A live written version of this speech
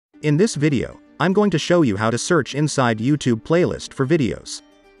In this video, I'm going to show you how to search inside YouTube playlist for videos.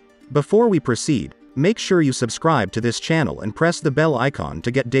 Before we proceed, make sure you subscribe to this channel and press the bell icon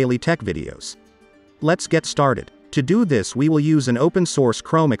to get daily tech videos. Let's get started. To do this, we will use an open source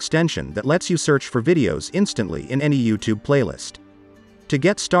Chrome extension that lets you search for videos instantly in any YouTube playlist. To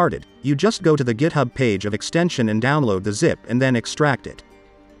get started, you just go to the GitHub page of extension and download the zip and then extract it.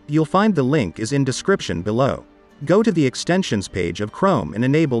 You'll find the link is in description below. Go to the extensions page of Chrome and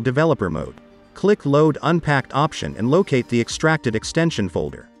enable developer mode. Click Load Unpacked option and locate the extracted extension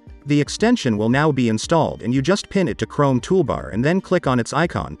folder. The extension will now be installed and you just pin it to Chrome toolbar and then click on its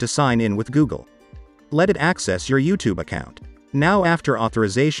icon to sign in with Google. Let it access your YouTube account. Now after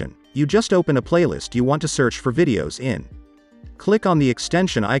authorization, you just open a playlist you want to search for videos in. Click on the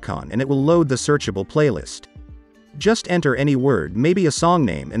extension icon and it will load the searchable playlist. Just enter any word, maybe a song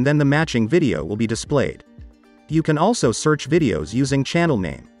name, and then the matching video will be displayed. You can also search videos using channel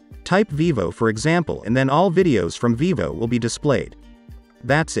name. Type Vevo for example and then all videos from Vevo will be displayed.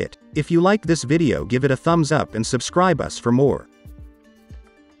 That's it. If you like this video, give it a thumbs up and subscribe us for more.